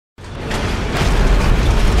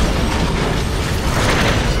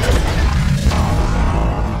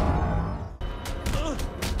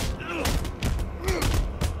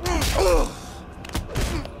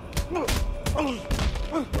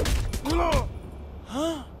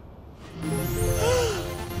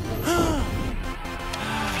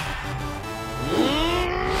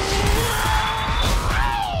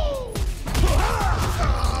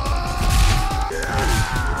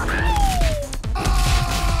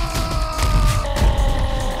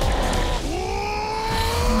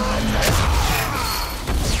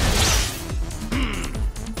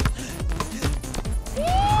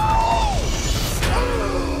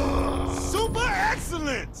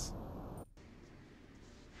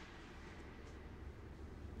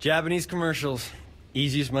Japanese commercials.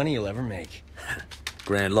 Easiest money you'll ever make.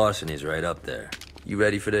 Grand larceny's right up there. You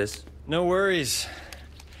ready for this? No worries.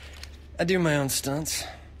 I do my own stunts.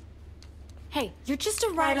 Hey, you're just a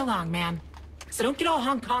ride-along, man. So don't get all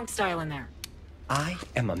Hong Kong style in there. I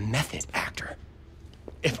am a method actor.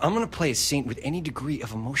 If I'm gonna play a saint with any degree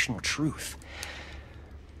of emotional truth,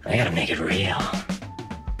 I gotta make it real.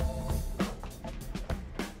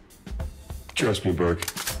 Trust me, Burke.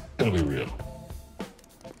 It'll be real.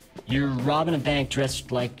 You're robbing a bank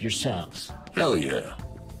dressed like yourselves. Hell yeah.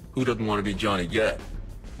 Who doesn't want to be Johnny Gat?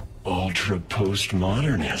 Ultra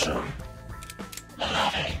postmodernism. I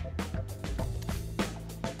love it.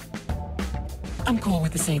 I'm cool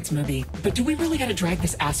with the Saints movie, but do we really gotta drag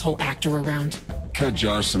this asshole actor around? Cut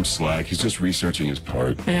Josh some slack. He's just researching his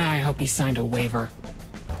part. Yeah, I hope he signed a waiver.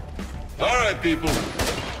 All right, people.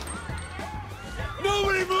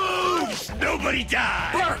 Nobody moves! Nobody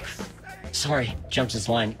dies! Burke! Sorry, jumped his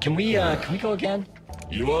line. Can we go again?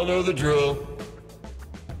 You all know the drill.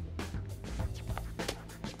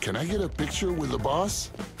 Can I get a picture with the boss?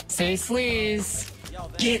 Say sleaze.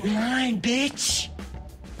 Get in line, bitch!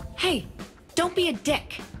 Hey, don't be a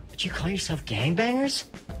dick. But you call yourself gangbangers?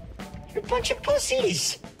 You're a bunch of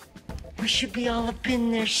pussies! We should be all up in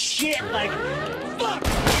their shit like... Fuck!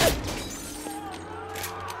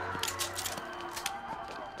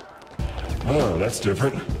 Oh, that's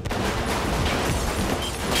different.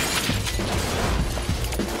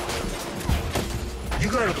 You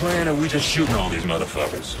got a plan, or we just shooting all these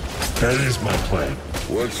motherfuckers? That is my plan.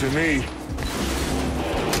 Works for me.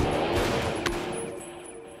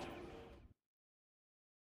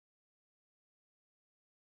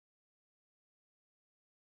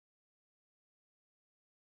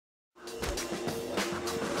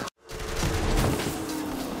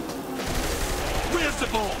 Where's the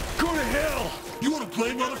ball? Go to hell! You wanna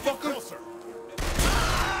play, motherfucker?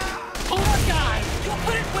 Oh my god! You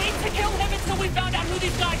couldn't wait to kill him until we found out who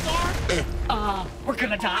these guys are? We're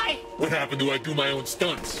gonna die? What happened to I do my own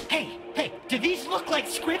stunts? Hey, do these look like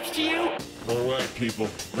scripts to you? All right, people.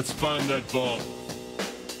 Let's find that ball.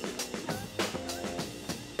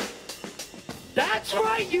 That's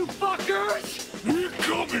right, you fuckers! We're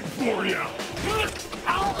coming for you!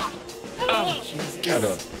 Oh, Jesus. Get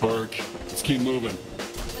up, Burke. Let's keep moving.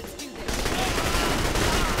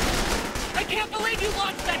 I can't believe you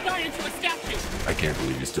launched that guy into a statue! I can't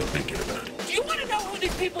believe you're still thinking about it. Do you want to know who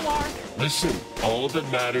these people are? Listen, all that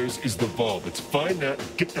matters is the vault. Let's find that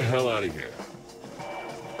and get the hell out of here.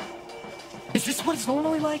 Is this what it's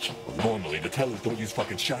normally like? Normally, the tellers don't use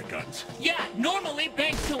fucking shotguns. Yeah, normally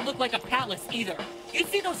banks don't look like a palace either. You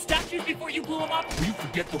see those statues before you blew them up? You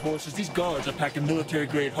forget the horses. These guards are packing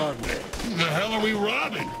military-grade hardware. Who the hell are we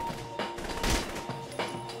robbing?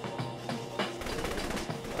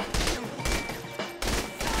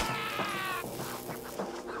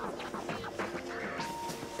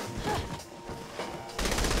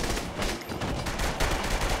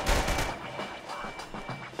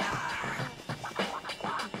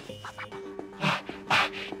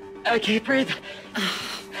 I can't breathe.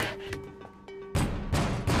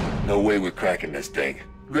 No way we're cracking this thing.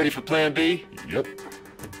 Ready for plan B? Yep.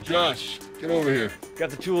 Josh, get over here.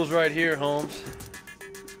 Got the tools right here, Holmes.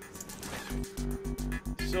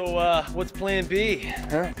 So, what's plan B?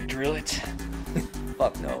 Huh? Drill it?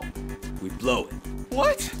 Fuck no. We blow it.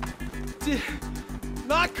 What?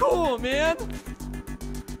 Not cool, man!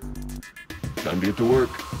 Time to get to work.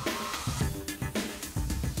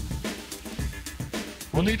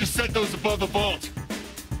 We'll need to set those above the vault.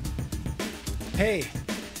 Hey,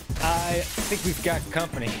 I think we've got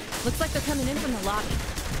company. Looks like they're coming in from the lobby.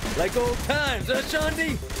 Like old times, huh,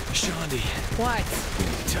 Shondi? Shondi, What? we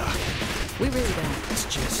need to talk. We really don't. It's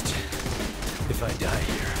just, if I die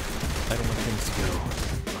here, I don't want things to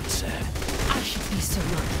go unsaid. I should be so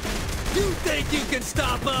lucky. You think you can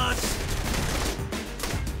stop us?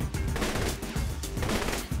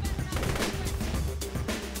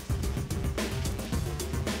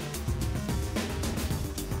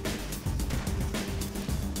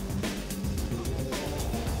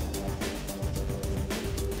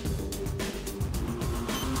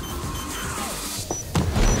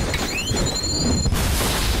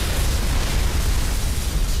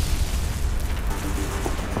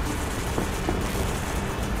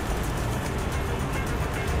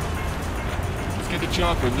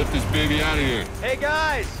 Chopper, lift this baby out of here. Hey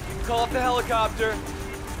guys, you can call off the helicopter.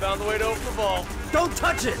 Found the way to open the vault. Don't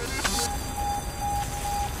touch it!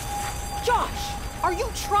 Josh, are you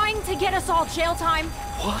trying to get us all jail time?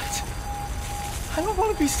 What? I don't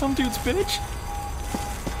want to be some dude's bitch.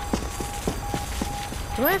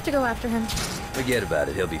 Do I have to go after him? Forget about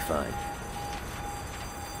it, he'll be fine.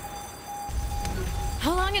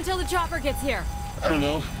 until the chopper gets here? I don't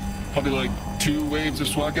know. Probably like 2 waves of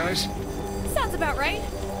SWAT guys. Sounds about right.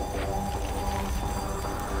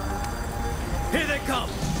 Here they come!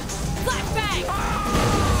 Flashbang!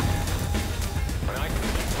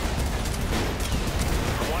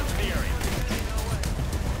 Watch the area.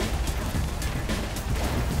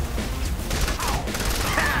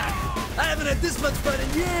 I haven't had this much fun in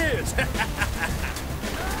years!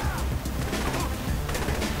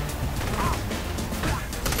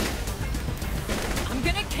 I'm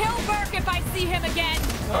gonna kill Burke if I see him again!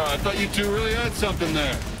 I thought you two really had something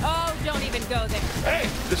there. Oh, don't even go there. Hey,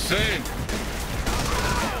 the same.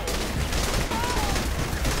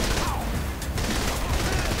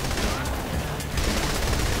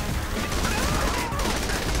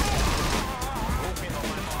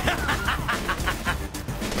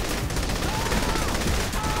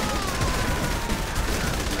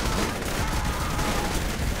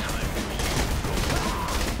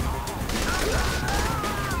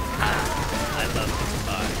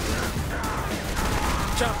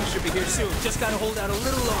 Chopper should be here soon. Just gotta hold out a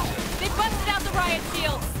little longer. They busted out the riot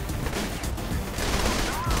shields!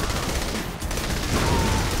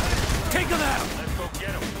 Take them out! Let's go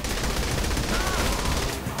get him.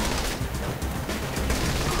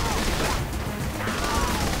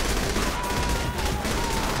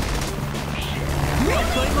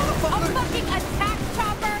 A fucking attack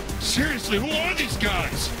chopper! Seriously, who are these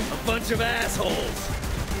guys? A bunch of assholes.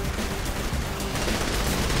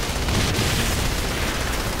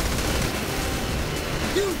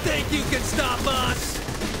 You think you can stop us?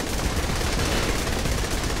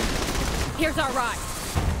 Here's our ride.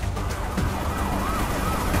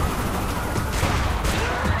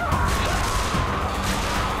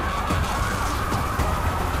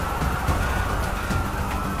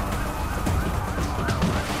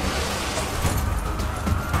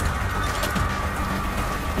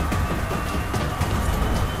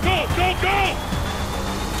 Go, go, go!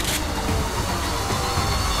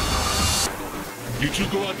 You two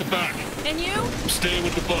go out the back. And you? I'm staying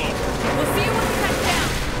with the boat. We'll see you when we touch down.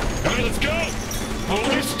 All right, let's go!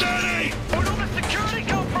 Hold it steady! Where did the security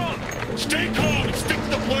come from? Stay calm and stick to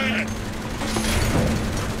the plan!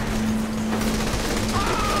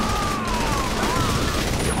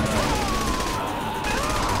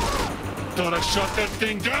 Thought I shot that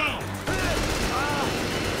thing down!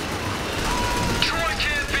 Troy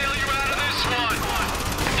can't bail you out of this one.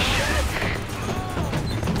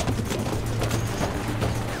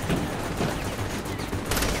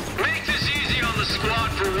 Make this easy on the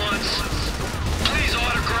squad for once. Please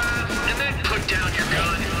autograph and then put down your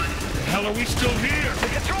gun. Hell, are we still here? The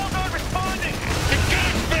controls aren't responding. The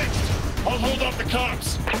gang's fixed! I'll hold off the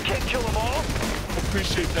cops. Can't kill them all.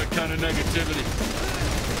 Appreciate that kind of negativity.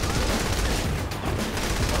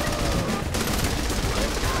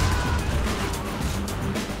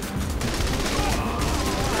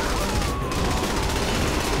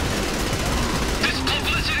 This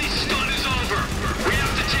publicity stunt is over. We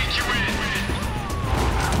have to take you in.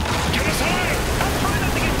 Get us higher! I'm trying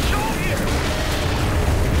not to get shot here.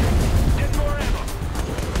 Get more ammo.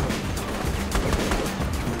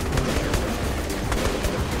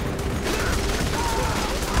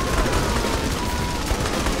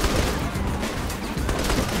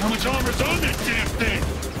 How much armor's on this damn thing?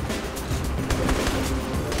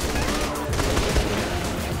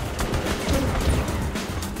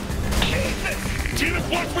 Jesus! Jimmy,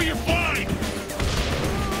 watch where you're flying!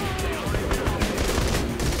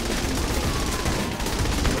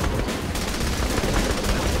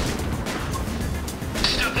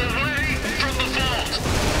 Step away from the vault.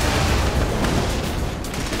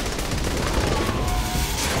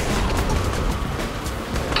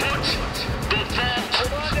 Put the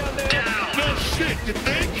vault down. No shit, you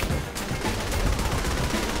think?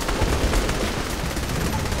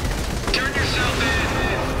 Turn yourself in.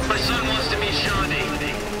 My son wants to meet Shawnee.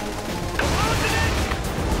 Come on, then.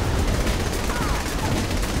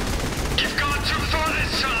 You've gone too far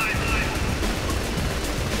this time.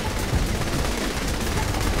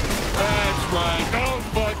 That's right, don't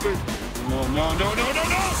fuck with... No, no, no, no, no,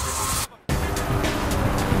 no!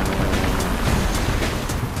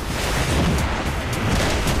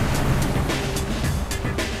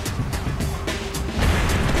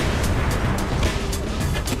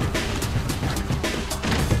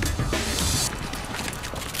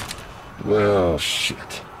 Well,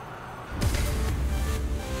 shit.